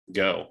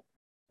Go.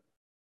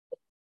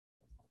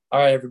 All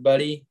right,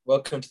 everybody.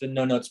 Welcome to the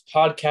No Notes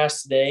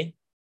podcast today.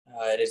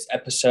 It is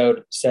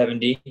episode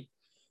 70.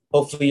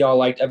 Hopefully, y'all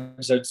liked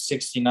episode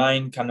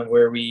 69, kind of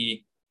where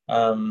we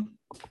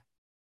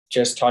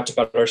just talked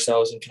about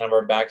ourselves and kind of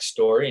our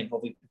backstory, and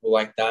hopefully people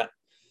like that.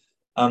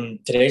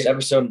 Today's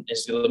episode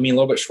is going to be a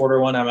little bit shorter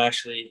one. I'm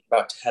actually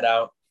about to head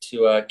out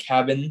to a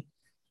cabin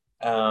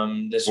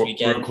this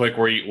weekend. Real quick,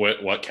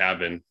 what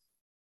cabin?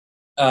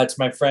 It's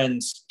my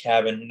friend's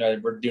cabin.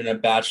 We're doing a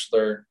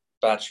bachelorette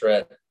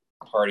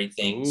party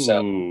thing.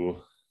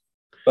 Ooh.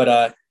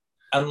 But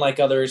unlike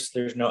others,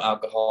 there's no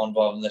alcohol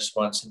involved in this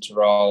one since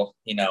we're all,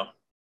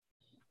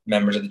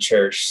 members of the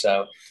church.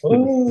 So,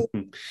 Ooh.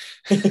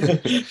 Hey,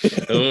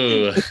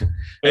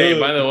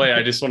 by the way,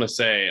 I just want to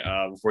say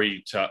before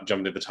you jump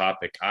into the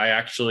topic, I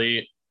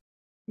actually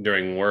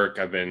during work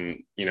I've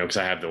been, because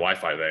I have the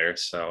Wi-Fi there,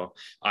 so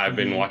I've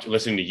been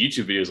listening to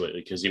YouTube videos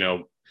lately because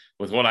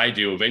with what I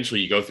do, eventually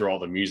you go through all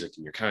the music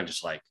and you're kind of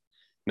just like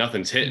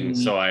nothing's hitting.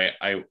 So I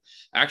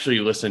actually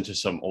listened to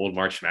some old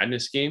March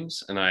Madness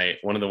games, and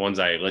one of the ones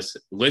I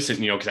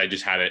listened, because I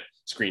just had it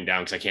screened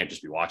down because I can't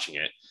just be watching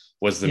it,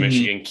 was the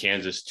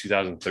Michigan-Kansas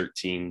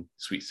 2013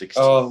 Sweet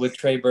 16. Oh, with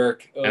Trey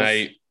Burke. And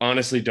I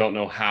honestly don't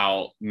know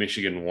how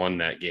Michigan won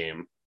that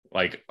game,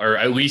 or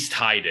at least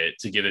tied it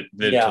to get it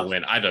to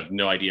win. I have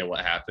no idea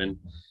what happened.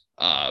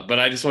 But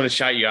I just want to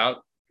shout you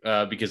out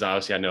because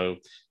obviously I know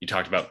you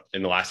talked about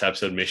in the last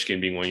episode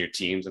Michigan being one of your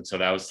teams, and so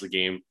that was the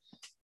game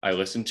I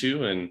listened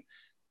to. And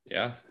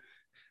yeah,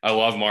 I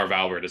love Marv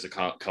Albert as a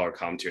color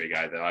commentary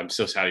guy, though. I'm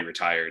so sad he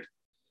retired.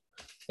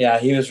 Yeah,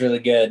 he was really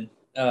good.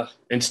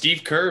 And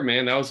Steve Kerr,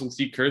 man, that was when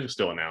Steve Kerr was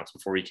still announced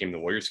before he became the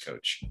Warriors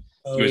coach.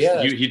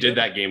 He did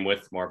that game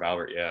with Marv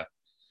Albert. Yeah.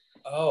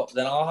 Oh,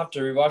 then I'll have to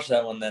rewatch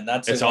that one. Then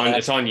it's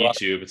on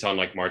YouTube. It's on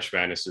like March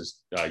Madness's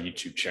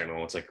YouTube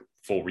channel. It's like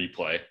full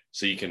replay,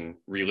 so you can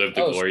relive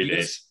the glory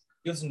days.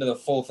 You listen to the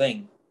full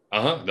thing.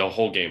 The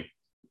whole game.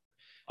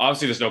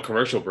 Obviously, there's no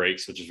commercial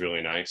breaks, which is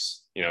really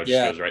nice. It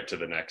just goes right to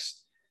the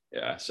next.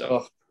 Yeah,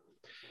 so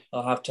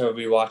I'll have to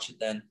rewatch it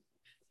then.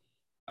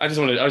 I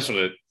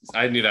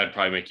knew that'd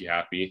probably make you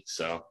happy.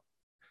 So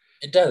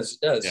it does.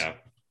 Yeah.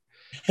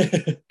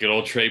 Good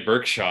old Trey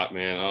Burke shot,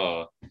 man.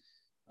 Oh,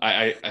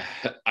 I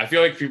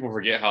feel like people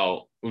forget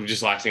how.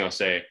 Just last thing I'll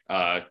say.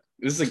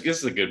 This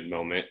is a good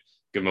moment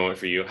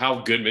for you. How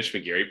good Mitch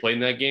McGary played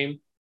in that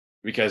game,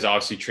 because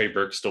obviously Trey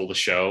Burke stole the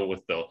show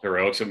with the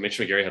heroics. So Mitch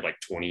McGary had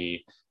like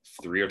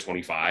 23 or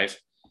 25.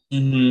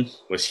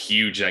 Was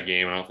huge that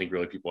game. I don't think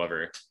really people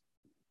ever.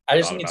 I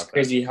just think it's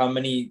crazy how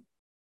many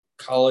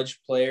college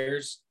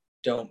players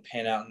don't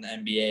pan out in the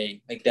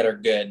NBA like that are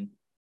good.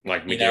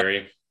 Like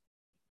McGary.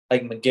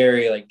 Like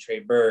McGary, like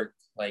Trey Burke,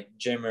 like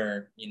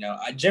Jimmer.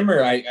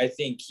 Jimmer, I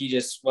think he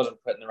just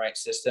wasn't put in the right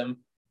system.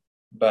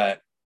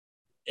 But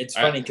it's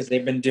funny because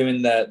they've been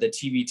doing the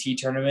TBT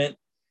tournament,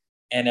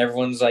 and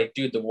everyone's like,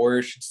 dude, the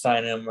Warriors should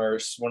sign him, or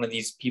one of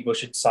these people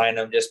should sign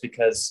him, just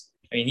because,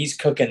 he's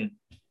cooking.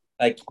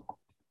 Like,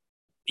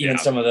 even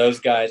some of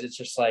those guys, it's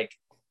just like,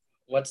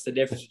 what's the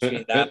difference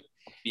between that and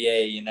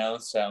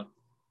NBA, So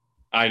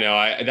I know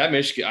that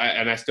Michigan,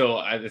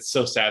 it's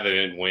so sad they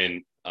didn't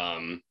win.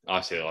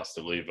 Obviously they lost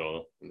to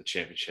Louisville in the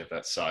championship.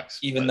 That sucks.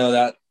 Even though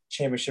that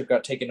championship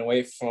got taken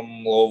away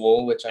from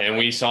Louisville,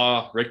 we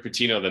saw Rick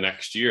Pitino the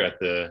next year at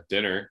the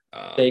dinner.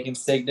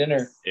 Steak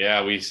dinner.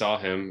 Yeah, we saw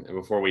him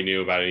before we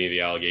knew about any of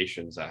the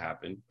allegations that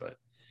happened. But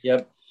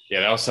yep.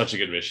 Yeah, that was such a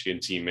good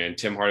Michigan team, man.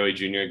 Tim Hardaway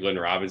Jr., Glenn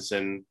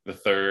Robinson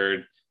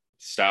III,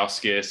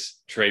 Stauskas,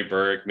 Trey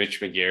Burke,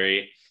 Mitch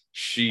McGary.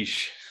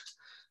 Sheesh.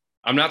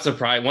 I'm not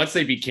surprised. Once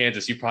they beat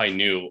Kansas, you probably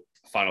knew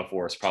Final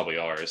Four is probably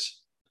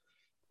ours.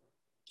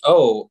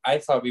 Oh, I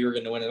thought we were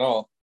going to win it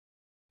all.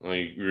 Well,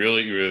 you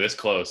were this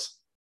close.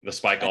 The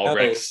Spike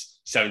Albrecht's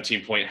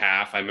 17-point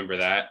half. I remember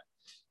that,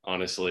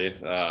 honestly.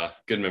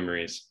 Good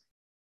memories.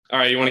 All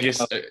right, you want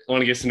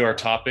to get into our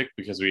topic,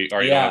 because we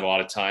already don't have a lot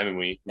of time, and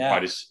we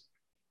probably just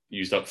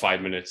used up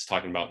 5 minutes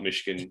talking about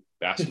Michigan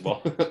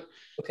basketball.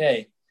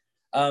 Okay.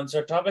 So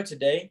our topic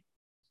today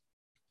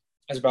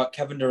is about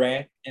Kevin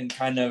Durant and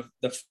kind of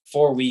the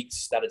 4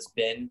 weeks that it's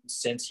been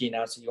since he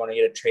announced that he wanted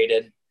to get it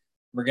traded.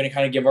 We're going to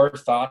kind of give our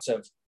thoughts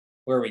of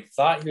where we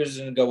thought he was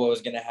going to go, what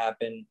was going to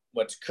happen,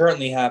 what's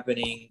currently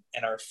happening,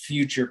 and our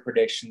future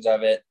predictions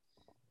of it.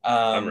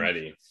 I'm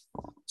ready.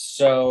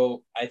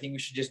 So I think we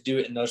should just do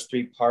it in those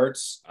 3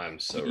 parts. I'm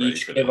so ready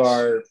for this. Give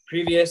our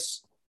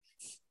previous,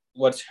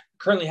 what's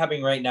currently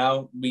happening right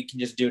now, we can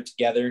just do it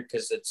together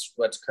because it's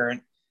what's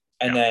current,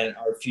 and then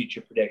our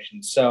future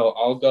predictions. So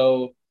I'll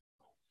go.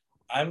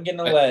 I'm going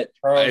to let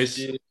Charles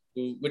do.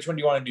 Which one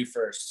do you want to do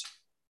first?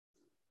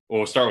 Well,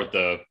 we'll start with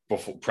the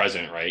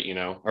present, right?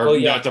 Or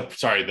the past.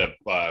 The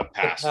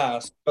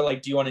past,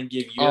 but do you want to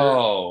give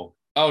your?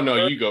 Oh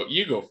no,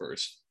 you go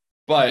first.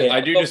 But okay,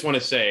 I do just want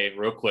to say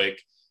real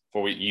quick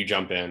before you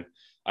jump in,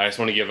 I just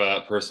want to give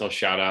a personal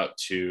shout out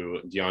to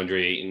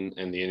DeAndre Ayton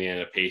and the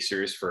Indiana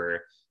Pacers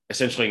for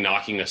essentially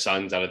knocking the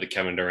Suns out of the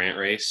Kevin Durant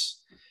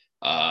race.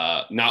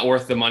 Not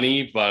worth the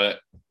money, but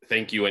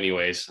thank you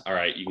anyways. All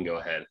right, you can go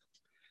ahead.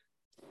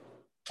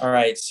 All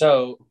right.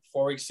 So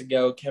 4 weeks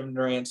ago, Kevin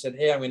Durant said,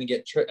 "Hey, I want to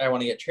get traded. I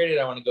want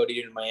to go to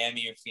either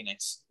Miami or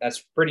Phoenix." That's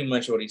pretty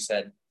much what he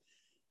said.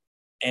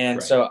 And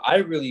Right. so I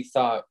really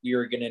thought we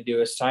were going to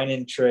do a sign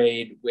and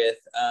trade with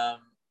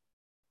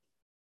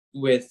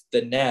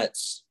the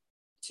Nets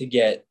to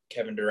get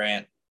Kevin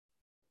Durant.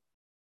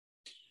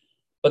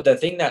 But the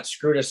thing that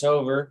screwed us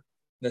over,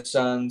 the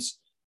Suns,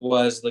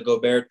 was the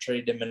Gobert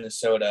trade to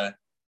Minnesota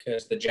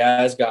because the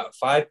Jazz got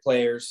 5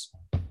 players,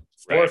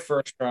 four Right.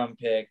 first-round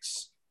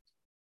picks,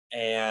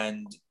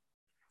 and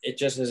it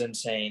just is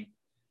insane.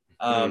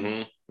 Um,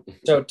 Hmm.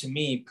 so to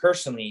me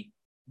personally,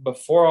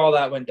 before all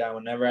that went down,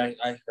 whenever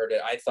I heard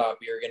it, I thought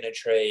we were going to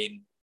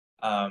trade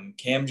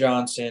Cam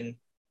Johnson,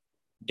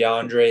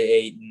 DeAndre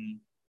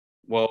Ayton.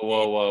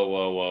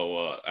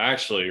 Whoa.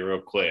 Actually,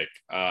 real quick,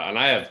 and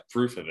I have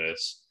proof of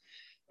this.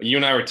 You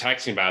and I were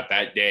texting about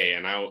that day,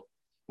 and I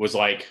was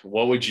like,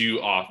 "What would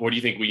you offer? What do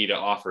you think we need to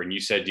offer?" And you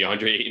said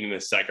DeAndre Ayton in the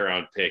second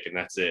round pick, and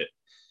that's it.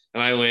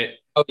 And I went,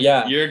 Oh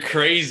yeah, "You're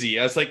crazy."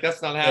 I was like,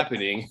 "That's not yeah.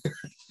 happening."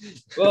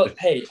 Well,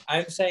 hey,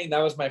 I'm saying that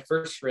was my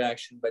first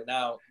reaction, but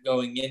now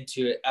going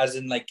into it, as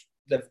in like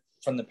the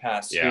from the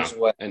past, Yeah, here's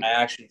what and I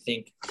actually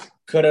think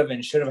could have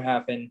and should have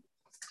happened.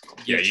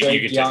 yeah, You you trade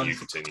continue. You Deon,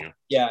 continue.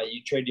 yeah,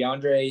 you trade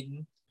DeAndre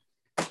Ayton,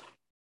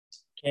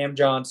 Cam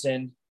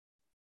Johnson,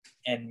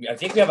 and I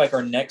think we have like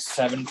our next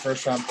 7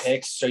 first round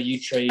picks. So you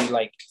trade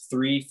like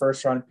 3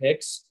 first round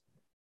picks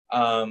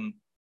um,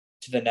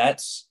 to the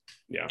Nets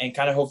Yeah. and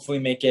kind of hopefully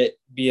make it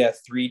be a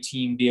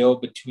 3-team deal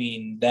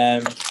between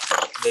them,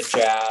 the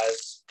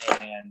Jazz,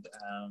 and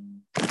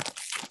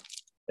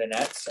the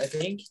Nets, I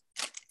think.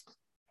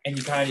 And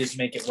you kind of just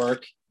make it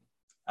work.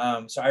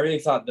 So I really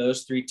thought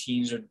those 3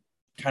 teams would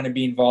kind of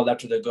be involved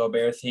after the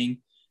Gobert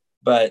thing.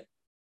 But,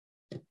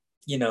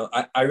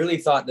 I really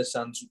thought the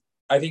Suns,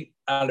 I think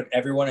out of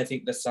everyone, I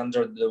think the Suns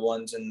are the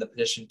ones in the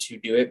position to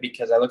do it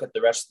because I look at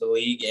the rest of the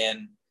league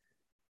and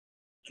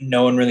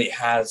no one really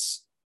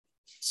has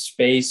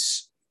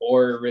space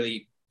or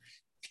really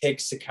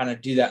picks to kind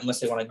of do that unless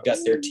they want to gut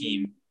their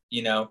team.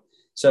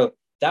 So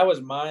that was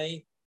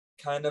my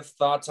kind of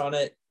thoughts on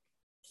it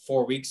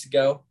 4 weeks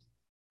ago,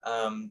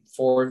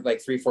 for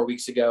like 3-4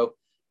 weeks ago.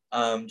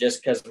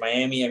 Just because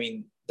Miami, I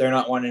mean, they're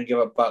not wanting to give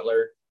up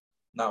Butler,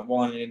 not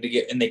wanting to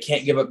get, and they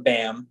can't give up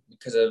Bam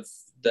because of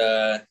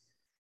the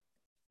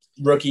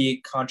rookie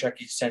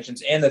contract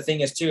extensions. And the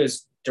thing is, too,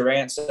 is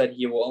Durant said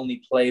he will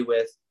only play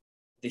with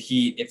the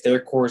Heat if their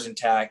core is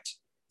intact,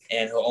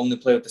 and he'll only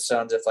play with the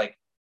Suns if like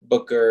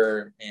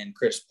Booker and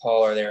Chris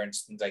Paul are there and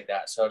things like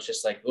that. So it's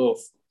just like, oof.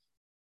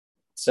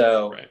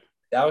 So Right.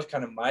 that was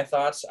kind of my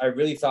thoughts. I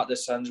really thought the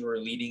Suns were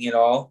leading it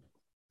all.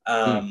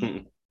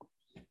 Um,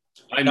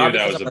 not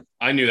because I'm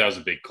I knew that was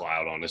a big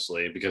cloud,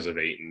 honestly, because of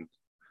Ayton.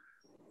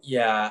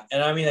 yeah,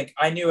 and I mean, like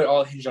I knew it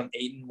all hinged on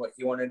Ayton what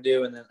he wanted to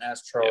do, and then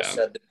as Charles Yeah.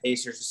 said, the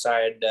Pacers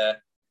decided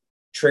to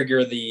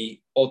trigger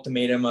the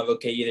ultimatum of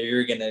okay, either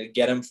you're gonna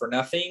get him for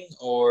nothing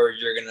or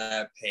you're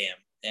gonna pay him,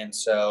 and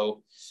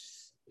so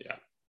Yeah.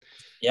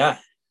 yeah,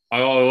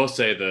 I will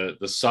say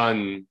the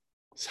Suns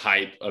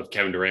hype of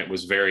Kevin Durant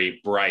was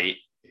very bright,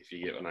 if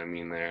you get what I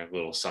mean there,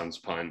 little Suns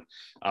pun.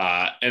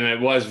 And it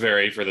was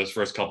very for those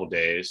first couple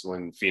days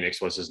when Phoenix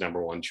was his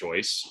number one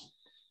choice.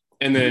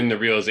 And then the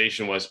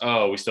realization was,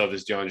 oh, we still have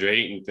this DeAndre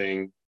Ayton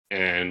thing.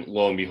 And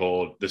lo and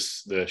behold,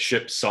 the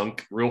ship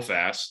sunk real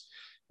fast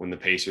when the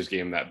Pacers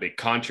gave him that big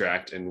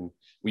contract. And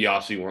we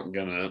obviously weren't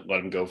going to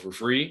let him go for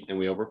free. And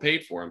we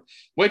overpaid for him,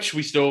 which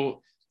we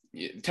still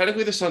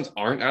technically the Suns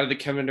aren't out of the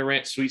Kevin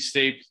Durant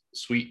sweepstakes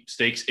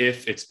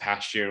if it's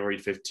past January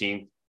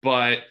 15th.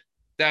 But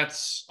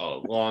that's a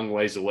long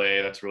ways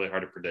away. That's really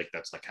hard to predict.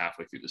 That's like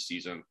halfway through the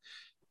season.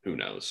 Who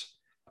knows?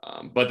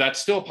 But that's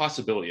still a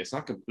possibility. It's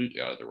not completely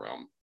out of the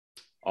realm.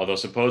 Although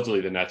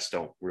supposedly the Nets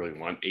don't really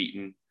want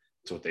Ayton.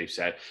 That's what they've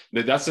said.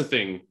 That's the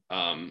thing.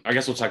 I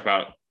guess we'll talk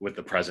about with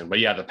the present. But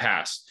yeah, the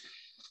past.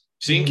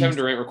 Seeing Kevin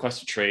Durant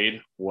request a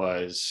trade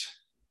was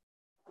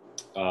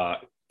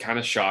kind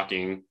of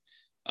shocking,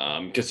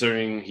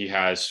 considering he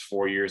has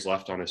 4 years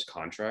left on his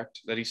contract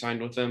that he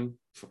signed with them.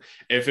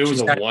 If it was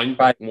she's a had one,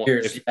 5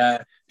 years. Yeah.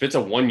 if it's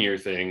a 1 year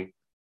thing,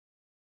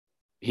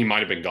 he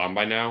might have been gone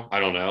by now. I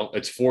don't know.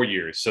 It's 4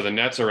 years, so the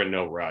Nets are in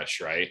no rush,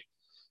 right?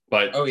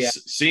 But Oh yeah.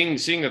 seeing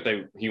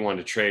that he wanted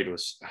to trade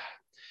was,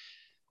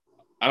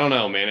 I don't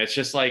know, man. It's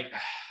just like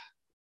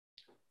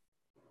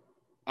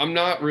I'm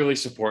not really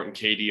supporting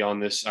KD on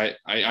this.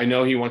 I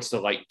know he wants to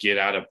like get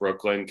out of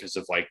Brooklyn because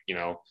of like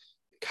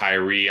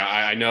Kyrie.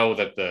 I know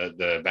that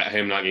the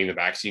him not getting the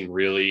vaccine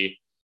really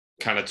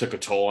kind of took a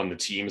toll on the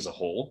team as a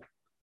whole,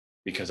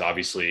 because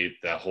obviously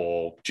the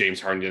whole James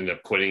Harden ended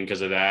up quitting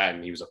because of that,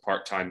 and he was a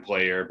part-time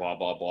player, blah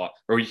blah blah,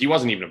 or he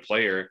wasn't even a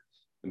player,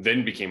 and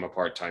then became a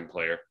part-time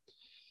player.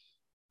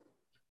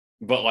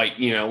 But like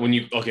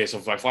so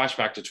if I flash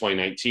back to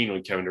 2019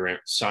 when Kevin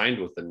Durant signed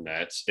with the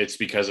Nets, it's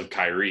because of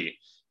Kyrie.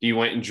 He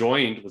went and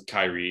joined with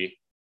Kyrie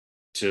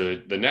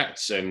to the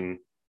Nets, and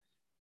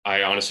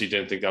I honestly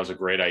didn't think that was a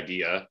great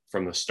idea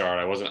from the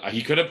start.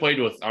 He could have played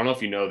with, I don't know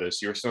if you know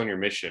this, you were still on your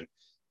mission.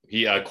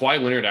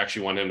 Kawhi Leonard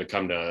actually wanted him to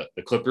come to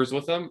the Clippers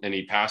with him, and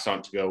he passed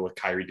on to go with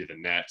Kyrie to the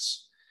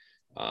Nets.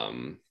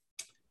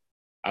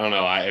 I don't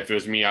know. If it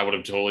was me, I would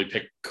have totally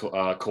picked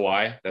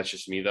Kawhi. That's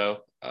just me though,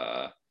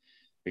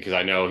 because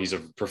I know he's a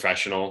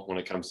professional when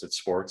it comes to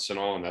sports and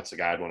all, and that's the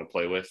guy I'd want to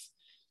play with.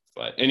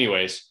 But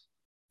anyways,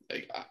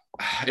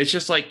 it's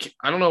just like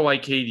I don't know why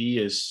KD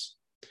is.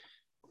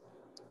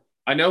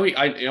 I know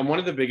I'm one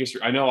of the biggest.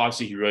 I know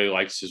obviously he really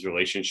likes his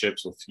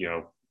relationships with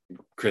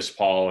Chris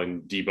Paul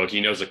and D-Book.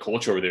 He knows the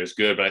culture over there is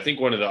good, but I think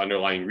one of the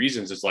underlying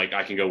reasons is like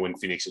I can go win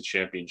Phoenix a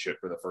championship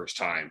for the first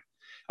time.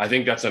 I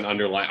think that's an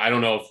underlying. I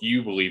don't know if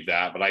you believe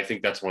that, but I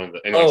think that's one of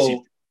the. And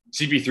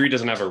CP3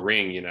 doesn't have a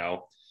ring,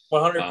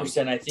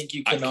 100%. I think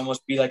you can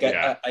almost be like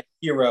a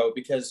hero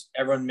because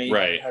everyone made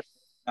him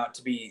out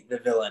to be the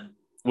villain.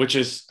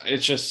 It's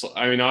just.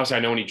 I mean, honestly, I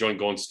know when he joined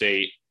Golden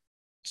State,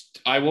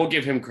 I will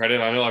give him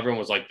credit. I know everyone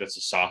was like, "That's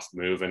a soft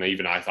move," and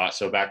even I thought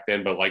so back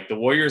then. But like the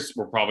Warriors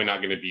were probably not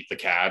going to beat the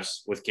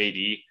Cavs with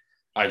KD.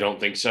 I don't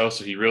think so.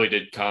 So he really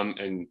did come,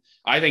 and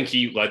I think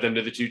he led them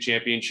to the 2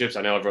 championships.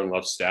 I know everyone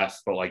loves Steph,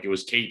 but like it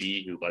was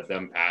KD who led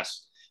them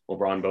past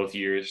LeBron both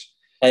years.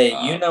 Hey,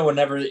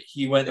 whenever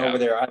he went over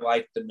there, I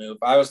liked the move.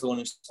 I was the one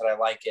who said I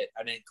like it.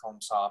 I didn't call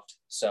him soft.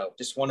 So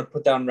just want to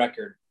put that on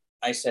record.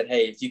 I said,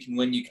 hey, if you can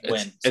win, you can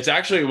win. It's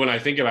actually, when I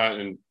think about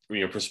it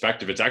in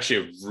perspective, it's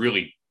actually a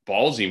really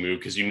ballsy move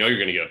because you're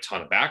going to get a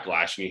ton of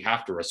backlash and you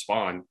have to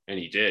respond. And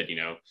he did,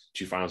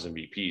 2 finals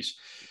MVPs.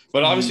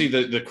 But obviously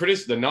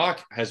the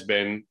knock has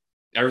been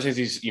ever since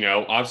he's,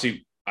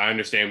 obviously I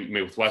understand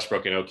with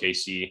Westbrook and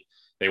OKC,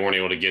 they weren't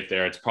able to get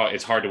there.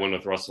 It's hard to win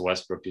with Russell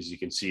Westbrook because you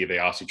can see they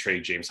obviously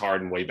traded James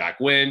Harden way back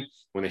when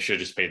they should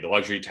have just paid the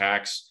luxury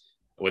tax.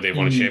 Would they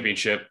won a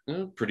championship?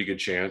 Pretty good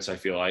chance, I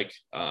feel like,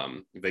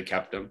 if they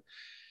kept him.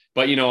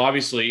 But,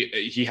 obviously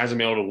he hasn't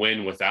been able to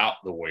win without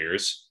the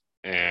Warriors.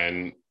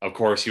 And of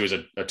course he was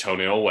a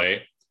toenail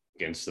away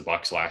against the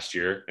Bucks last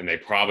year. And they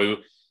probably,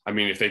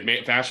 if they'd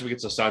made fashion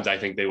against the Suns, I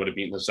think they would have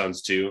beaten the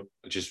Suns too,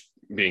 just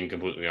being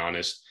completely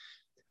honest.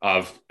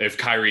 If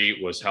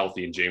Kyrie was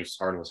healthy and James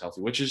Harden was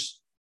healthy, which is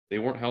they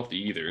weren't healthy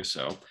either.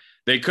 So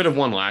they could have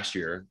won last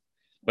year.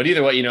 But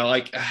either way,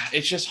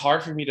 it's just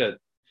hard for me to.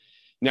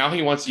 Now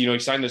he wants, he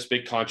signed this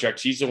big contract.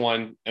 He's the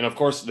one. And of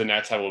course, the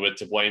Nets have a little bit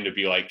to blame to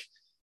be like,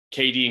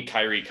 KD and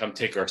Kyrie, come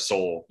take our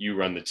soul. You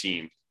run the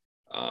team.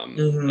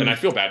 And I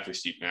feel bad for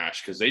Steve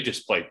Nash because they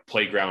just play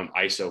playground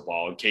ISO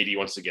ball and KD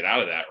wants to get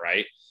out of that,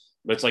 right?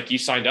 But it's like you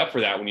signed up for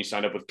that when you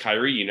signed up with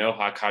Kyrie. You know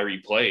how Kyrie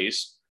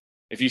plays.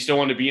 If you still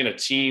want to be in a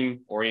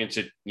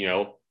team-oriented,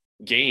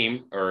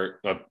 game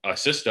or a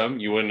system,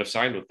 you wouldn't have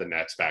signed with the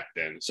Nets back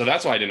then. So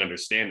that's why I didn't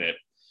understand it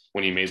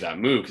when he made that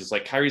move because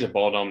like Kyrie's a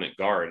ball-dominant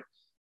guard.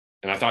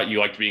 And I thought you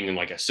liked being in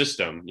like a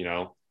system,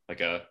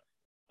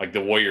 like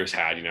the Warriors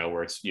had,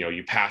 where it's,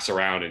 you pass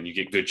around and you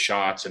get good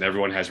shots and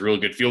everyone has really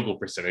good field goal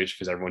percentage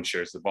because everyone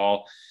shares the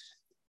ball.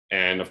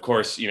 And of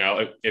course,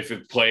 if a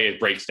play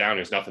breaks down,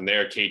 there's nothing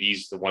there.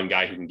 KD's the one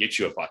guy who can get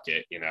you a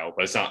bucket,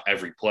 but it's not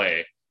every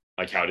play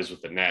like how it is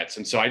with the Nets.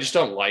 And so I just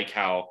don't like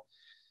how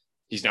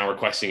he's now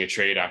requesting a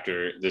trade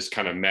after this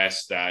kind of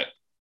mess that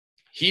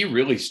he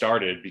really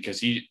started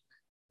because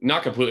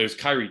not completely, it was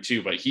Kyrie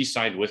too, but he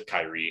signed with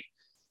Kyrie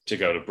to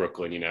go to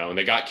Brooklyn, and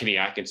they got Kenny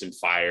Atkinson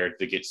fired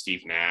to get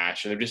Steve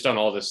Nash, and they've just done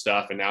all this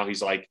stuff. And now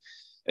he's like,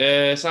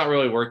 it's not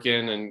really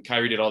working. And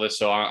Kyrie did all this.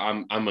 So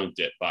I'm going to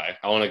dip by.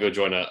 I want to go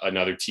join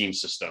another team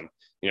system,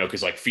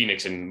 because like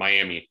Phoenix and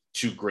Miami,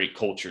 2 great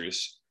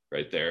cultures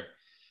right there.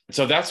 And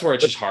so that's where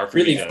it's just hard for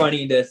me. Really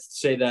funny to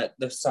say that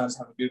the Suns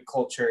have a good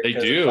culture. They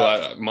do.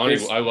 I love Monty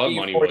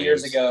 4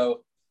 years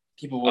ago,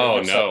 people would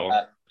have said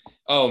that.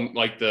 Oh,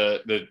 like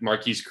the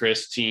Marquise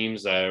Chris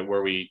teams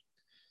where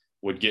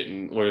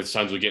the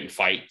Suns would get in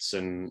fights.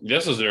 And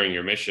this was during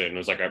your mission. It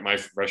was like at my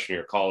freshman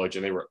year of college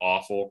and they were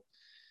awful.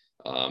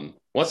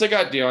 Once they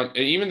got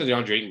even the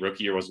DeAndre Ayton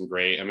rookie year wasn't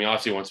great.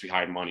 Obviously once we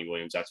hired Monty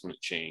Williams, that's when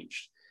it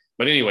changed.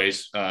 But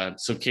anyways,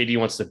 so KD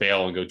wants to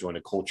bail and go join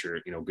a culture,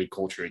 good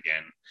culture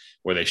again,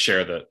 where they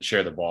share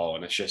the ball.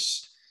 And it's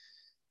just,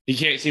 he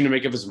can't seem to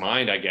make up his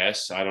mind, I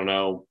guess. I don't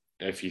know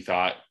if he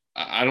thought,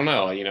 I don't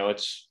know,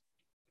 it's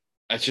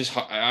just,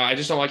 I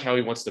just don't like how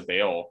he wants to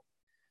bail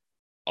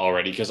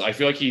already. Cause I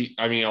feel like a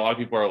lot of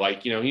people are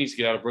like, he needs to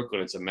get out of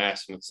Brooklyn. It's a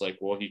mess. And it's like,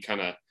 well, he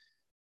kind of,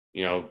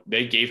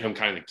 they gave him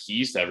kind of the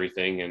keys to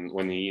everything. And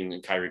when he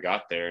and Kyrie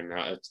got there, and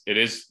now it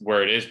is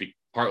where it is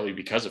partly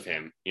because of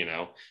him, and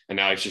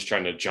now he's just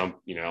trying to jump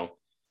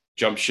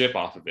ship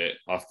off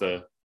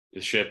the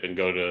ship and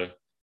go to,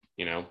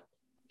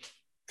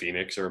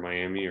 Phoenix or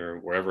Miami or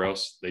wherever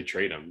else they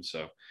trade him.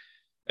 So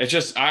it's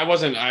just, me, I'm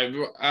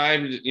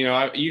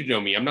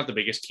not the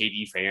biggest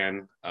KD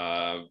fan,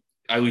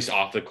 at least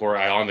off the court.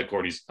 On the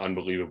court, he's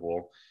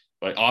unbelievable.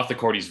 But off the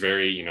court, he's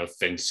very,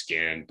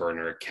 thin-skinned,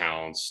 burner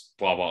accounts,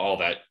 blah, blah, all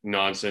that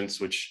nonsense,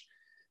 which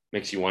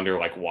makes you wonder,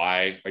 like,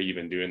 why are you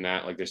even doing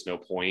that? Like, there's no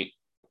point.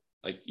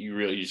 Like,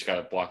 you just got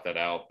to block that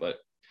out. But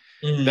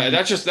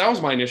that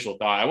was my initial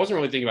thought. I wasn't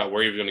really thinking about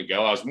where he was going to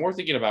go. I was more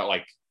thinking about,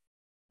 like,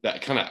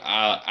 that kind of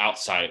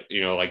outside,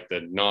 like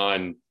the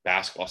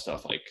non-basketball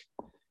stuff. Like,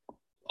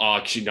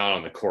 actually not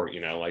on the court,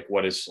 like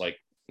what is like,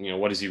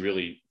 what is he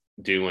really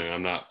doing?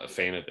 I'm not a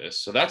fan of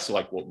this. So that's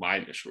like what my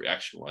initial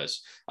reaction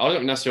was. I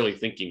wasn't necessarily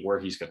thinking where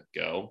he's going to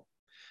go.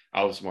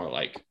 I was more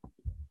like,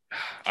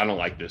 I don't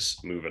like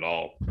this move at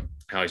all,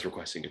 how he's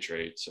requesting a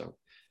trade. So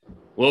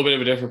a little bit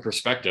of a different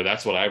perspective.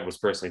 That's what I was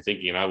personally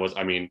thinking. And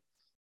I mean,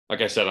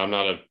 like I said,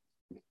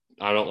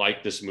 I don't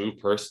like this move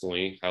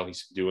personally, how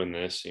he's doing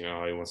this,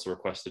 how he wants to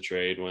request the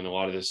trade when a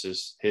lot of this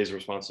is his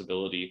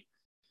responsibility.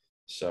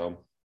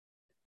 So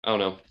I don't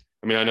know.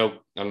 I mean, I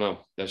don't know.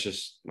 That's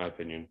just my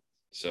opinion.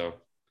 So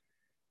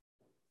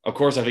of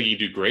course, I think you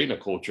do great in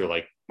a culture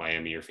like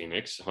Miami or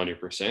Phoenix,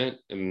 100%,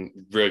 and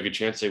really good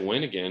chance they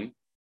win again.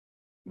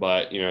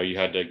 But,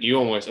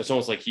 it's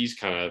almost like he's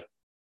kind of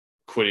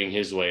quitting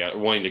his way out,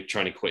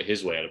 trying to quit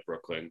his way out of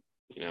Brooklyn,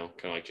 kind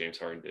of like James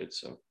Harden did.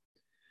 So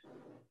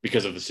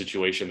because of the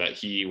situation that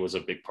he was a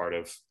big part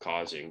of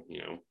causing,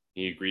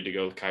 he agreed to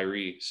go with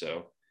Kyrie.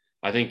 So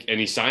I think, and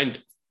he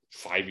signed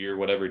 5-year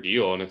whatever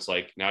deal. And it's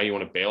like, now you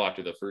want to bail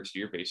after the first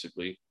year,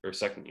 basically, or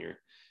second year,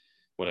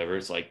 whatever.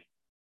 It's like,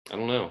 I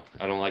don't know.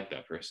 I don't like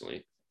that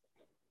personally.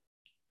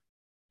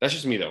 That's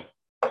just me though.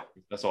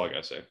 That's all I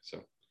gotta say.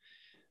 So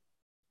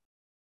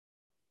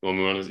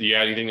you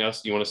got anything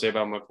else you want to say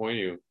about my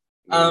point?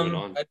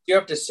 I do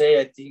have to say,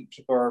 I think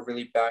people are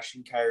really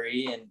bashing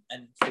Kyrie,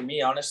 and for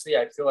me, honestly,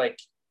 I feel like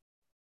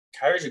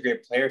Kyrie's a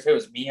great player. If it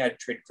was me, I'd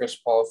trade Chris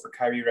Paul for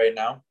Kyrie right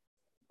now.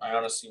 I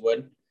honestly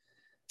would.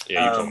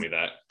 Yeah, you told me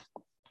that.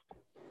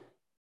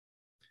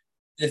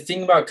 The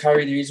thing about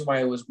Kyrie, the reason why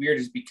it was weird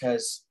is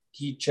because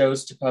he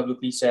chose to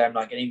publicly say, I'm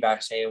not getting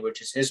vaccinated,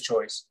 which is his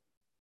choice.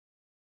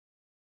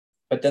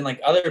 But then,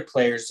 like, other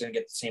players didn't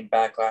get the same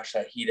backlash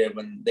that he did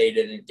when they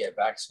didn't get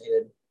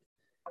vaccinated.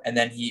 And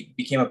then he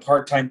became a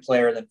part-time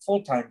player, then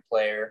full-time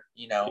player,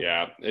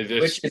 Yeah.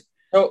 Which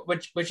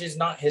is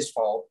not his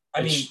fault.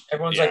 I mean,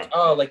 everyone's like,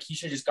 oh, like he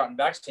should have just gotten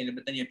vaccinated.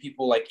 But then you have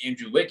people like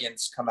Andrew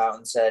Wiggins come out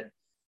and said,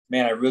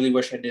 man, I really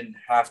wish I didn't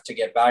have to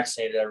get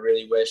vaccinated. I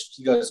really wished.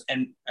 He goes,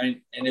 and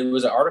it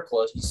was an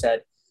article. He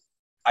said,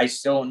 I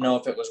still don't know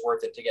if it was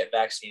worth it to get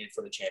vaccinated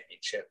for the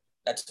championship.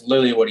 That's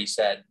literally what he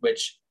said,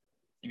 which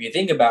if you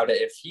think about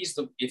it, if he's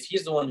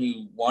the one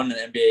who won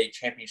an NBA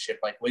championship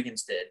like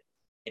Wiggins did,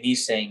 and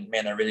he's saying,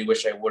 man, I really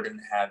wish I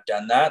wouldn't have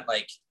done that,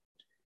 like,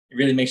 it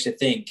really makes you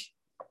think,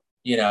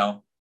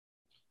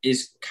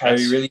 is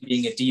Kyrie really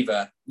being a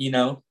diva,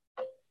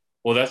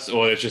 Well,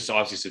 it's just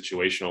obviously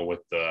situational with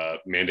the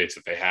mandates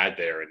that they had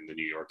there in the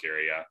New York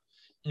area,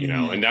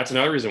 and that's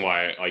another reason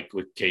why, like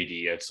with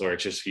KD, it's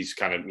just he's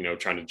kind of,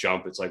 trying to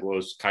jump. It's like, well,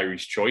 it's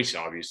Kyrie's choice,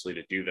 obviously,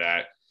 to do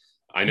that.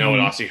 I know it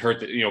obviously hurt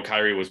that,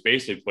 Kyrie was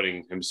basically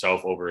putting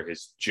himself over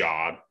his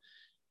job,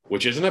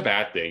 which isn't a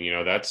bad thing.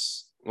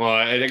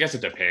 I guess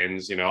it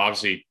depends,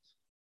 obviously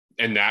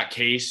in that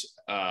case,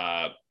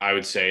 I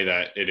would say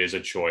that it is a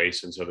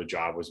choice. And so the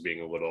job was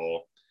being a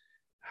little,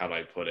 how do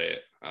I put it?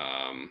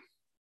 I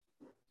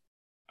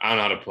don't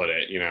know how to put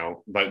it,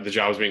 but the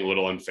job was being a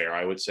little unfair,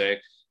 I would say.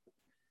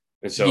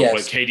 And so, yes.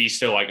 But KD's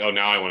still like, oh,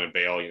 now I want to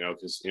bail,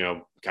 because,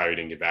 Kyrie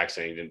didn't get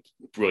vaccinated, didn't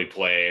really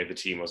play. The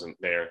team wasn't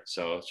there.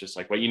 So it's just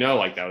like, well,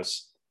 like that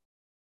was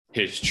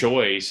his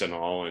choice and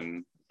all.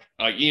 And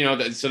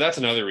so that's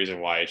another reason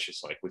why it's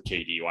just like with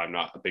KD, why I'm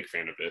not a big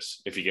fan of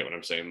this, if you get what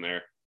I'm saying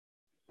there.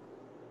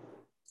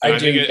 I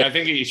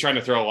think he's trying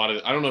to throw a lot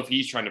of, I don't know if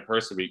he's trying to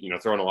personally,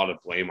 throwing a lot of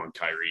blame on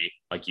Kyrie,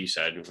 like you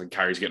said, when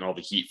Kyrie's getting all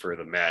the heat for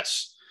the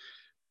mess,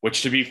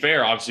 which, to be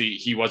fair, obviously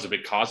he was a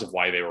big cause of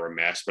why they were a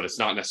mess, but it's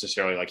not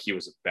necessarily like he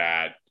was a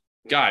bad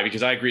guy,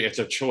 because I agree it's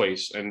a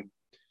choice. And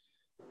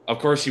of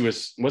course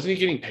wasn't he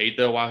getting paid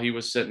though while he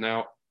was sitting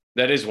out?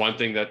 That is one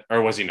thing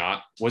or was he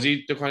not? Was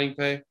he declining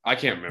pay? I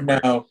can't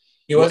remember. No,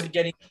 he wasn't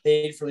getting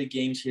paid for the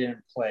games he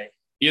didn't play.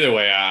 Either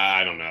way,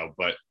 I don't know,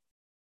 but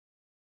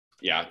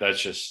yeah,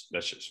 that's just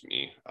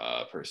me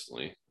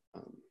personally.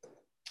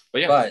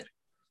 But yeah. But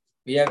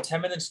we have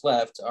 10 minutes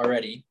left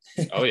already.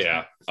 Oh,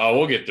 yeah. Oh,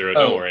 we'll get through it.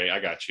 Don't worry. I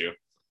got you.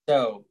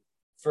 So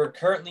for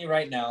currently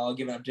right now, I'll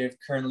give an update.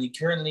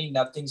 Currently,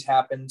 nothing's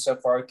happened so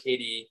far with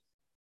KD.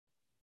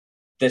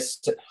 This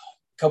a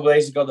couple of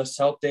days ago, the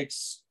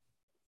Celtics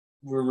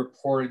were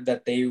reported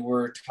that they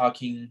were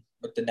talking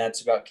with the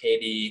Nets about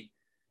KD.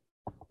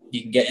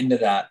 You can get into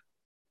that.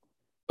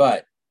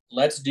 But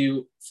let's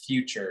do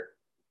future.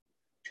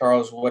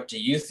 Charles, what do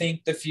you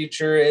think the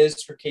future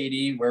is for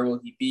KD? Where will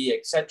he be,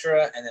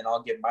 etc.? And then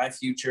I'll give my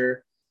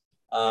future.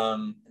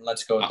 And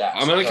let's go with that.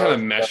 I'm gonna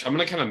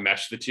kind of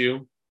mesh the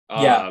two.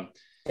 Yeah,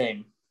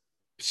 same.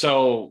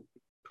 So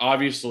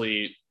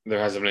obviously there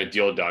hasn't been a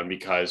deal done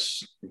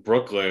because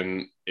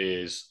Brooklyn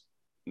is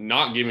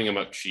not giving him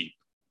up cheap.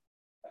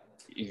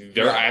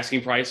 Their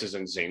asking price is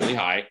insanely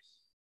high.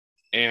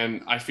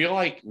 And I feel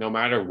like no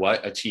matter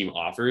what a team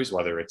offers,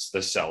 whether it's the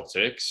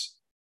Celtics,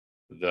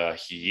 the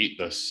Heat,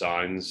 the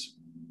Suns,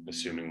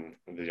 assuming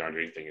the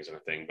DeAndre thing isn't a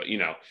thing, but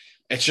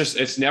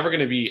it's never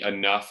going to be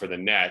enough for the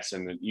Nets.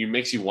 And it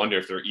makes you wonder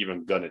if they're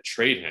even going to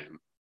trade him,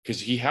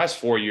 because he has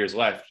 4 years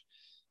left.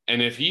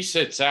 And if he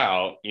sits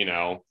out,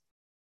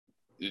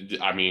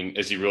 I mean,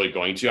 is he really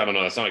going to? I don't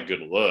know. That's not a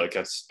good look.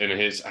 That's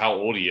in how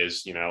old he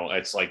is.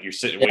 It's like you're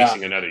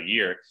wasting another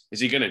year. Is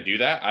he going to do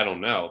that? I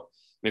don't know.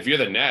 And if you're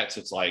the Nets,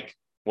 it's like,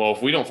 well,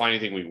 if we don't find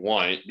anything we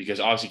want, because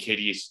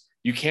obviously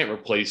you can't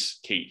replace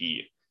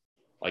KD.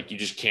 Like you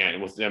just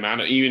can't with the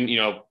amount of even,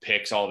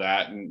 picks, all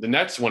that. And the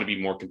Nets want to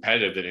be more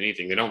competitive than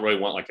anything. They don't really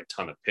want like a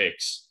ton of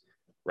picks,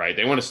 right?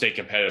 They want to stay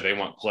competitive. They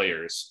want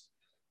players.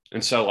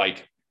 And so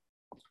like,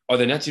 are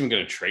the Nets even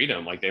going to trade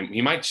him? Like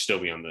he might still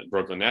be on the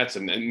Brooklyn Nets.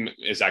 And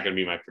is that going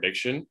to be my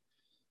prediction?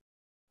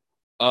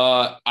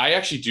 I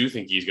actually do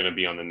think he's going to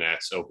be on the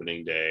Nets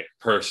opening day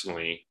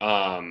personally.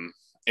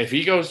 If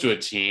he goes to a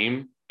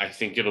team, I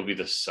think it'll be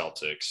the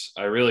Celtics.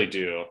 I really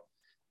do.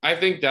 I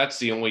think that's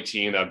the only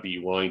team that'd be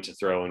willing to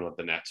throw in what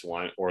the Nets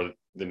want, or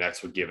the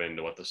Nets would give in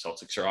to what the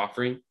Celtics are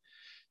offering.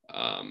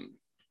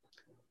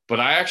 But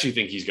I actually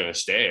think he's going to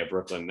stay a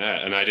Brooklyn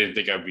Net. And I didn't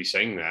think I'd be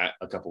saying that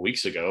a couple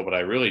weeks ago, but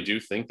I really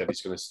do think that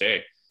he's going to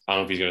stay. I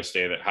don't know if he's going to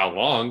stay that how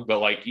long, but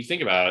like you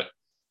think about it,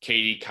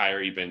 KD,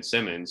 Kyrie, Ben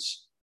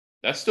Simmons,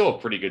 that's still a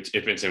pretty good,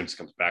 if Ben Simmons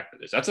comes back to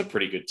this, that's a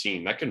pretty good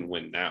team that can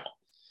win now.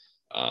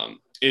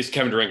 Is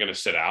Kevin Durant going to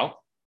sit out?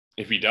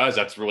 If he does,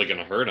 that's really going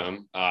to hurt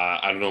him.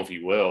 I don't know if he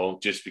will,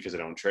 just because they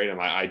don't trade him.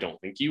 I don't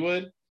think he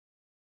would.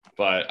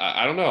 But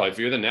I don't know. If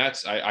you're the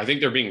Nets, I think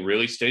they're being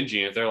really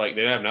stingy. And if they're like,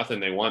 they have nothing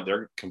they want,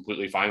 they're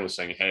completely fine with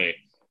saying, hey,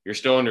 you're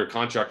still under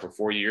contract for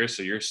 4 years,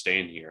 so you're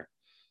staying here.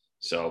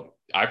 So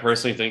I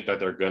personally think that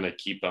they're going to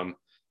keep him.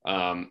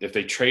 If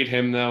they trade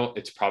him, though,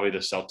 it's probably the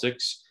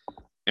Celtics.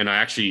 And I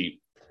actually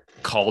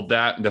called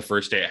that the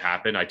first day it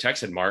happened. I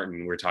texted Martin.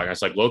 We were talking. I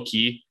was like, low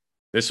key,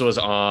 this was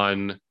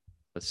on,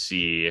 let's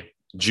see,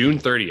 June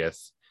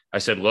 30th. I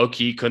said, low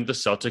key, couldn't the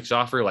Celtics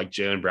offer like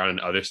Jaylen Brown and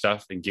other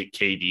stuff and get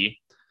KD?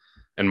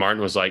 And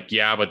Martin was like,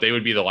 yeah, but they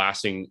would be the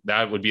last thing.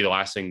 That would be the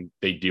last thing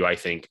they do. I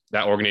think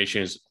that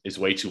organization is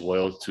way too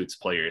loyal to its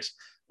players.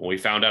 When we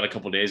found out a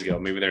couple of days ago,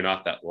 maybe they're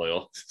not that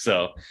loyal.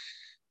 So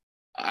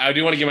I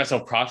do want to give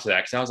myself props to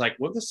that, because I was like,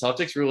 would the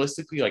Celtics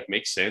realistically like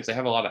make sense? They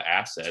have a lot of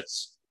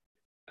assets.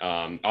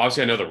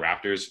 Obviously, I know the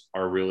Raptors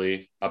are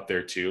really up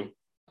there too.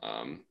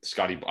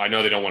 I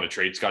know they don't want to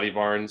trade Scotty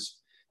Barnes.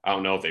 I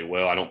don't know if they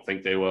will. I don't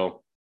think they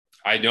will.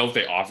 I know if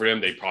they offered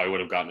him, they probably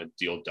would have gotten a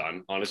deal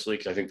done, honestly,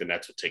 because I think the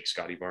Nets would take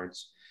Scotty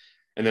Barnes.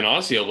 And then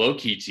honestly, a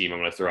low-key team I'm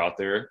going to throw out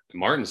there,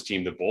 Martin's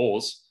team, the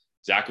Bulls,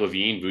 Zach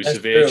LaVine,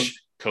 Vucevic,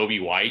 Kobe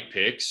White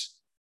picks.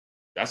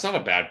 That's not a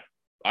bad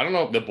 – I don't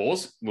know. The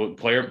Bulls will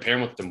pair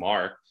him with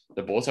DeMar.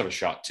 The Bulls have a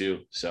shot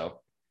too. So,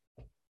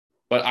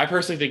 but I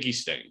personally think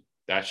he's staying.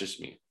 That's just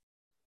me.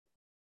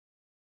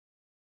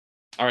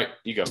 All right,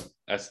 you go.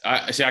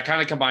 I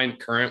kind of combined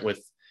current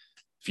with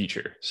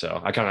future.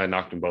 So I kind of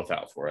knocked them both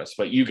out for us,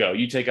 but you go,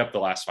 you take up the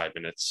last 5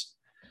 minutes.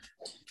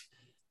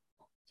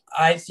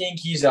 I think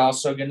he's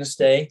also going to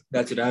stay.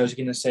 That's what I was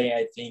going to say.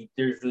 I think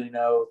there's really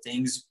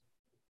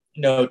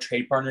no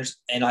trade partners.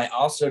 And I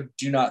also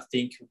do not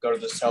think he'll go to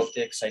the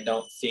Celtics. I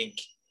don't think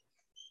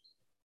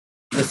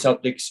the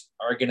Celtics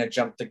are going to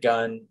jump the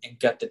gun and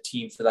get the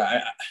team for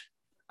that.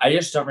 I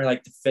just don't really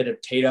like the fit of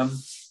Tatum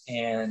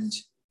and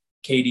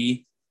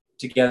KD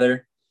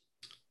together.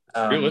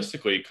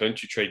 Realistically,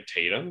 couldn't you trade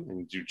Tatum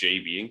and do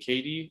JB and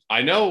KD?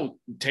 I know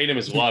Tatum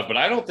is loved, but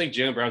I don't think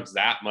Jaylen Brown's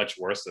that much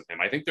worse than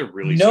him. I think they're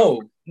really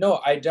no,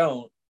 I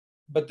don't.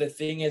 But the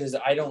thing is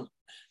I don't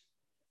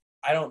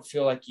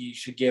feel like you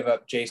should give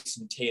up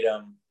Jason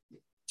Tatum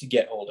to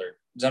get older.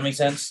 Does that make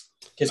sense?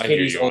 Because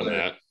KD's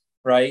older,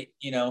 right?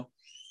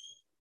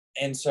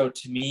 And so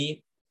to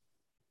me,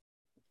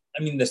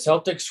 I mean, the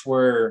Celtics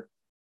were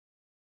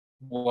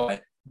the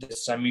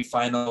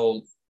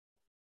semifinal,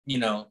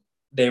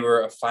 they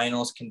were a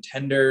finals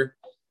contender.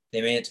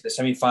 They made it to the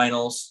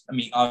semifinals. I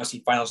mean,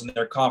 obviously finals in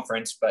their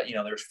conference, but,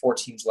 there's 4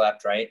 teams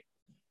left, right?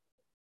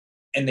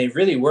 And they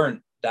really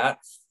weren't that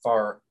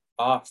far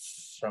off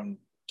from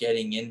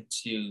getting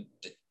into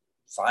the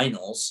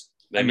finals.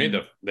 They made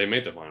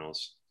the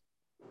finals.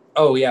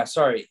 Oh, yeah,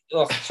 sorry.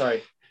 Oh,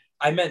 sorry.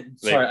 They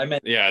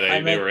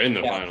were in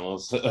the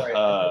finals. Sorry,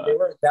 they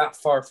weren't that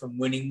far from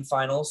winning the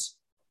finals.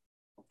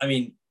 I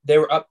mean, they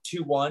were up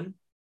 2-1.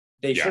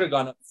 They should have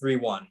gone up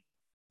 3-1.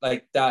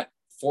 Like that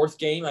 4th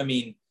game, I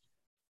mean,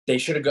 they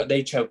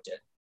choked it.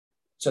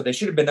 So they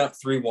should have been up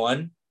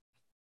 3-1,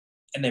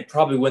 and they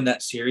probably win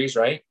that series,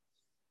 right?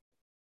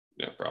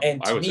 Yeah,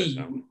 probably.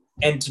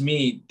 And to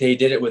me, they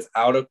did it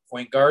without a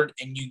point guard,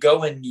 and you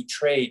go and you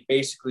trade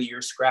basically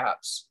your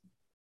scraps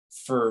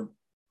for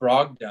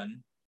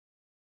Brogdon.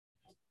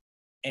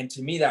 And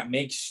to me, that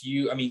makes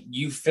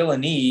you fill a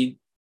need.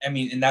 I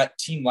mean, and that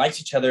team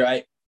likes each other.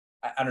 I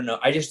don't know.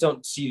 I just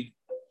don't see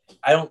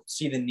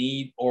the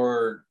need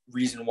or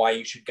reason why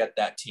you should get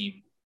that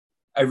team.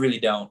 I really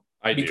don't.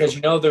 Because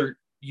they're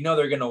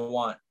going to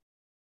want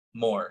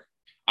more.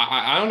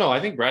 I don't know. I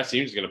think Brad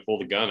Stevens is going to pull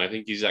the gun. I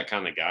think he's that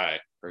kind of guy,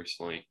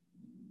 personally.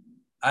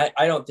 I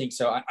don't think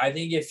so. I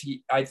think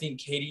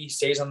KD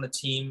stays on the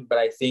team, but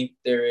I think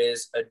there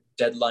is a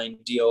deadline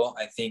deal.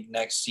 I think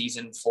next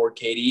season for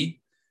KD.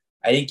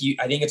 I think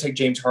it's like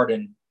James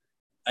Harden.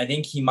 I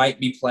think he might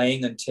be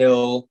playing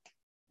until,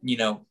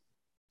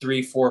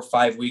 3, 4,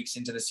 5 weeks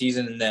into the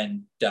season and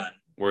then done.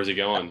 Where's he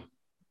going?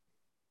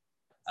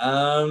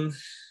 I'm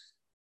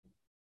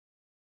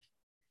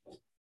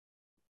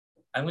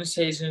going to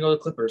say he's going to go to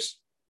the Clippers.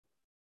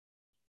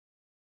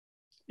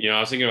 I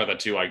was thinking about that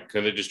too. Like,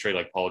 could they just trade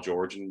like Paul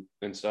George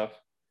and stuff?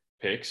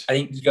 Picks? I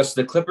think he goes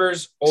to the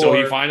Clippers. So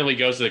he finally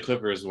goes to the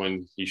Clippers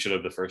when he should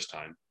have the first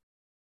time.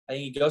 I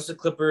think he goes to the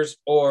Clippers,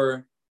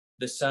 or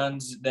the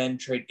Suns then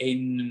trade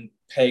Aiden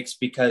picks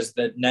because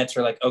the Nets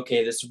are like,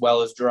 okay, this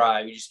well is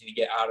dry. We just need to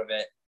get out of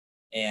it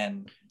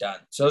and done.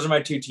 So those are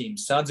my two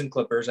teams, Suns and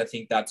Clippers. I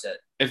think that's it.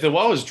 If the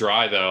well is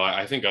dry, though,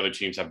 I think other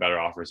teams have better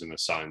offers than the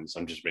Suns.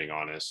 I'm just being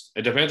honest.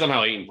 It depends on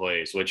how Ayton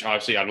plays, which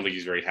obviously I don't think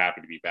he's very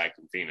happy to be back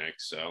in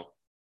Phoenix. So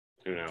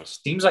who knows?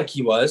 Seems like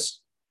he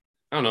was.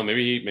 I don't know.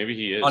 Maybe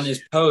he is. On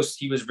his post,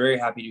 he was very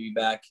happy to be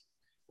back.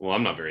 Well,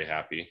 I'm not very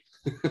happy.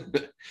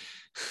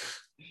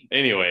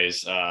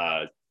 Anyways,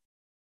 I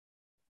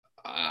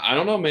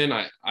don't know, man.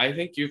 I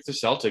think you're the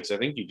Celtics. I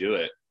think you do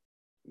it.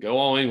 Go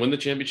all in, win the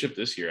championship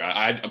this year.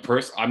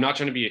 I'm not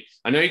trying to be.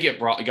 I know you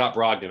got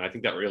Brogdon. I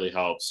think that really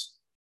helps.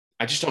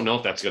 I just don't know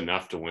if that's good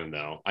enough to win,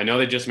 though. I know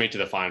they just made to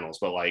the finals,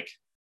 but like,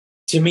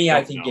 to me,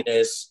 I think it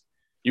is.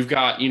 You've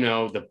got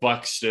the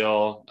Bucks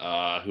still,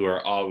 who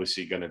are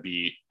obviously going to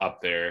be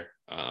up there.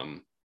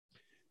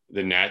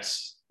 The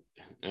Nets,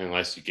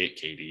 unless you get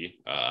KD.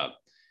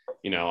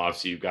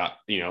 Obviously you've got,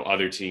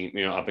 other team,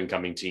 up and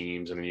coming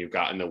teams. And then you've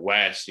got in the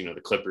West, the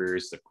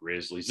Clippers, the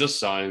Grizzlies, the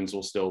Suns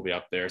will still be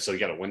up there. So you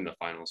got to win the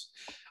finals.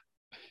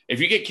 If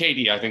you get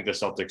KD, I think the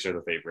Celtics are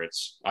the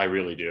favorites. I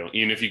really do.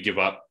 Even if you give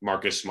up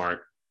Marcus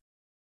Smart,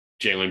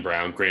 Jaylen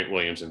Brown, Grant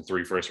Williams, and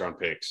 3 first-round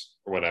picks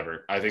or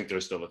whatever, I think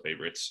they're still the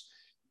favorites.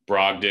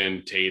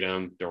 Brogdon,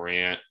 Tatum,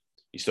 Durant.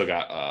 You still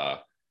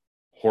got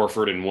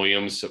Horford and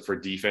Williams for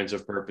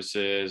defensive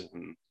purposes.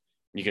 And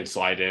you can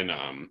slide in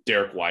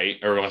Derek White,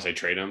 or unless I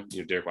trade him,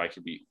 Derek White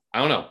could be. I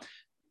don't know.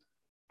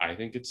 I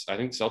think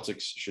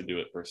Celtics should do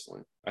it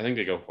personally. I think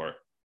they go for it.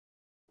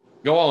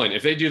 Go all in.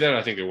 If they do that,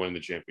 I think they win the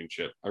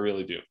championship. I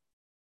really do.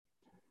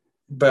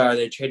 But are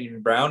they trading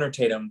Brown or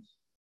Tatum?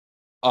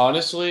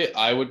 Honestly,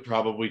 I would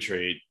probably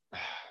trade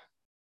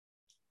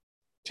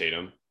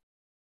Tatum.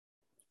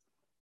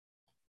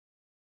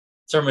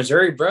 It's our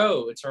Missouri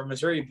bro. It's our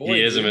Missouri boy.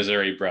 He is a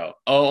Missouri bro.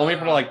 Oh, let me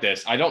put it like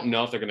this. I don't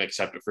know if they're going to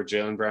accept it for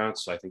Jaylen Brown,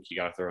 so I think you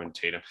got to throw in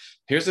Tatum.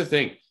 Here's the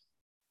thing.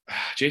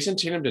 Jason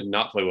Tatum did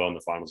not play well in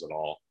the finals at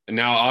all. And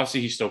now,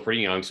 obviously, he's still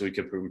pretty young, so he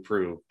could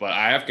improve. But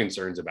I have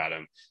concerns about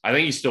him. I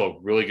think he's still a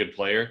really good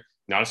player.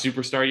 Not a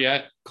superstar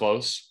yet.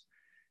 Close.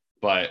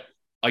 But,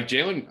 like,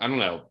 Jaylen, I don't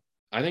know.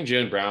 I think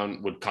Jaylen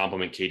Brown would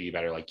complement KD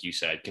better, like you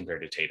said,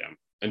 compared to Tatum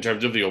in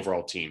terms of the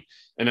overall team.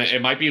 And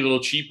it might be a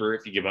little cheaper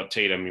if you give up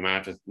Tatum. You might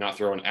have to not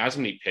throw in as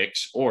many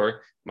picks,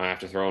 or might have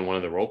to throw in one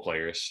of the role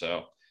players.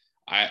 So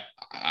I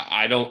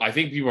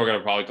think people are going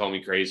to probably call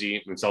me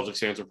crazy, and Celtics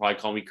fans will probably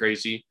call me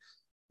crazy,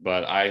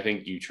 but I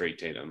think you trade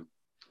Tatum.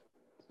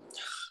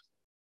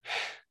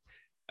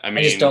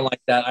 I just don't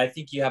like that. I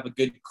think you have a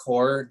good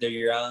core. They're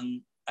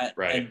young.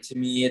 Right. And to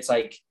me, it's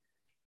like,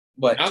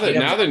 what?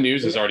 Now the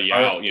news is already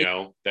out,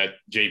 that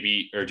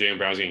Jaylen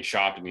Brown's getting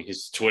shopped. I mean,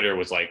 his Twitter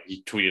was like,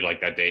 he tweeted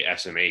like that day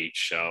SMH.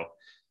 So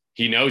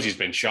he knows he's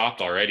been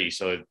shopped already.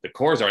 So the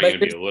core is already going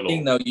to be a little.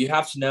 Thing, though, you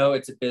have to know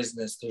it's a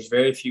business. There's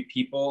very few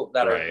people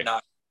that are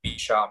not be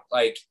shopped.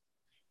 Like,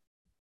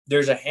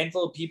 there's a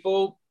handful of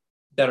people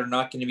that are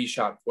not going to be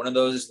shopped. One of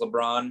those is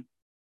LeBron.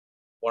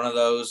 One of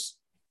those,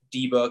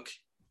 D-Book.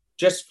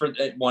 Just for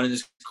one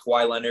is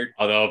Kawhi Leonard.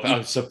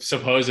 Although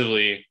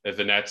supposedly, if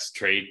the Nets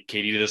trade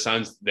KD to the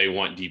Suns, they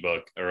want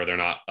D-Book, or they're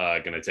not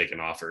going to take an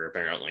offer.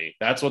 Apparently,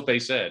 that's what they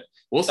said.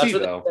 We'll see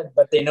though. Said,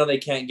 but they know they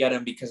can't get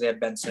him because they have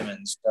Ben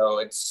Simmons, so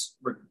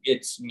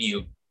it's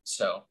mute.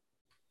 So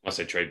unless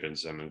they trade Ben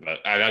Simmons, but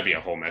that'd be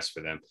a whole mess for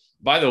them.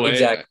 By the way,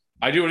 exactly.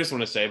 I do just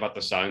want to say about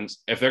the Suns: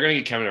 if they're going to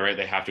get Kevin Durant,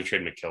 they have to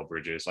trade Mikal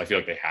Bridges. I feel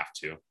like they have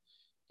to.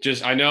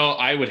 I know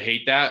I would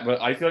hate that, but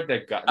I feel like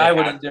they've got. I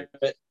wouldn't do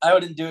it. I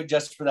wouldn't do it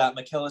just for that.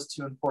 Mikal is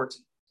too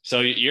important.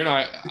 So you're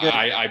not.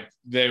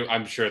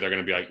 I'm sure they're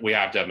going to be like, we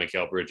have to have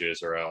Mikal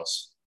Bridges, or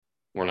else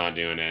we're not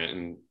doing it.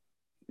 And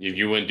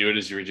you wouldn't do it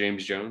as your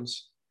James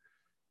Jones.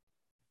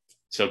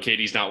 So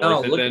KD's not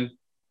worth it then.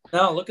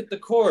 No, look at the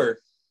core.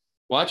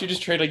 Why don't you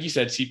just trade, like you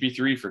said,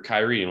 CP3 for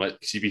Kyrie and let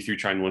CP3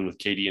 try and win with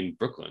KD in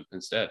Brooklyn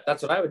instead?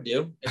 That's what I would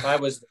do if I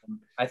was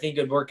them. I think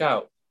it'd work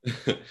out.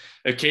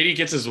 If KD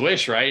gets his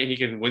wish, right, he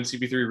can win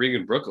CP3 ring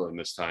in Brooklyn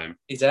this time.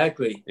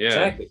 Exactly. Yeah.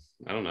 Exactly.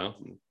 I don't know.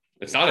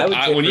 It's not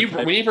when you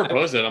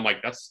propose it, I'm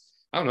like, I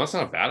don't know. It's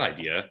not a bad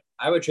idea.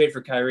 I would trade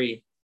for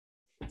Kyrie.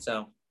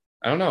 So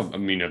I don't know. I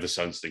mean, are the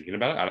Suns thinking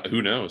about it?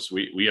 Who knows?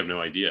 We have no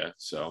idea.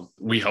 So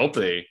we hope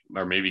they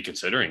are maybe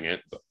considering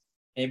it. But.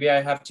 Maybe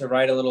I have to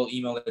write a little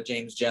email to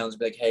James Jones,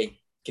 be like, hey,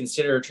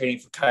 consider trading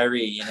for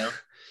Kyrie,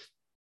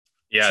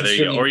 Yeah, there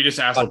you go. Or you just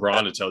ask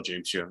LeBron to tell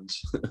James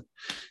Jones.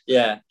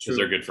 Yeah, because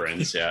they're good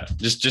friends. Yeah,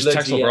 just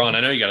text LeBron.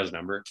 I know you got his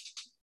number.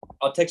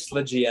 I'll text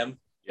the GM.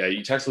 Yeah,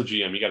 you text the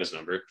GM. You got his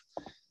number.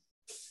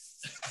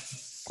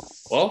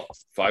 Well,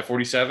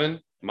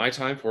 5:47 my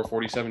time,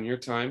 4:47 your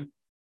time.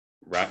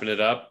 wrapping it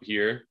up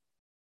here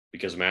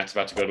because Matt's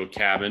about to go to a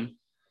cabin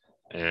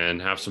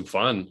and have some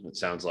fun, it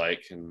sounds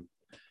like. And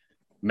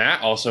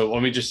Matt also,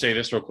 let me just say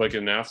this real quick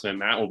announcement.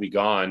 Matt will be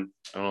gone.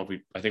 I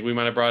think we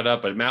might have brought it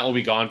up, but Matt will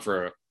be gone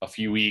for a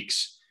few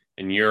weeks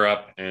in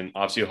Europe, and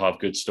obviously he'll have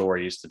good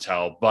stories to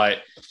tell, but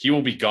he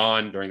will be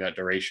gone during that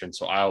duration.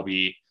 So I'll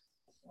be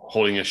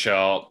holding a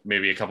show,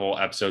 maybe a couple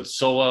episodes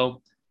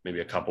solo, maybe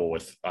a couple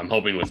I'm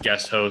hoping with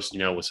guest hosts,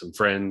 with some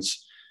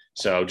friends.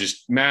 So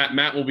just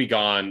Matt will be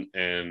gone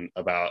in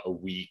about a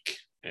week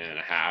and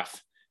a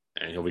half,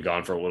 and he'll be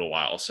gone for a little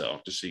while. So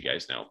just so you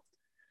guys know,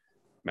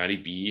 Matty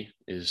B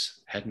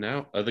is heading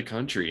out of the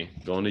country,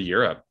 going to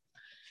Europe.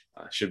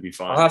 Should be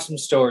fun. I'll have some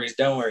stories.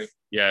 Don't worry.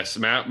 Yes,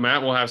 Matt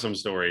will have some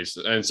stories,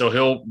 and so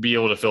he'll be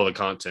able to fill the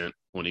content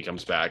when he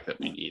comes back that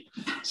we need.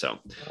 So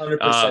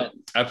 100%.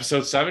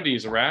 Episode 70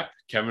 is a wrap.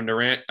 Kevin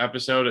Durant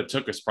episode. It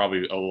took us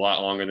probably a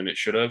lot longer than it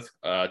should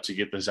have to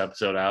get this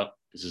episode out.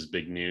 This is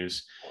big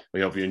news.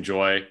 We hope you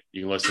enjoy.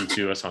 You can listen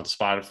to us on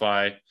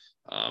Spotify.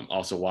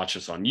 Also watch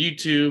us on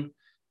YouTube.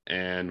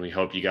 And we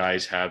hope you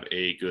guys have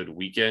a good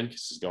weekend.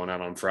 This is going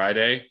out on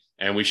Friday.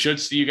 And we should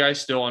see you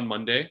guys still on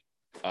Monday.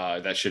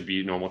 That should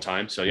be normal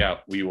time. So, yeah,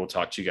 we will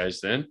talk to you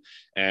guys then.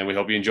 And we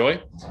hope you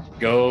enjoy.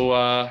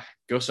 Go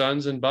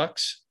Suns and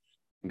Bucks.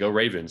 And go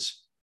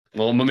Ravens.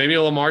 Well, maybe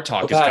a Lamar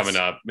talk is coming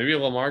up. Maybe a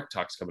Lamar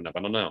talk's coming up.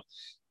 I don't know.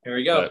 Here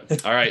we go.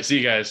 But, all right. See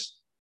you guys.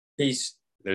 Peace.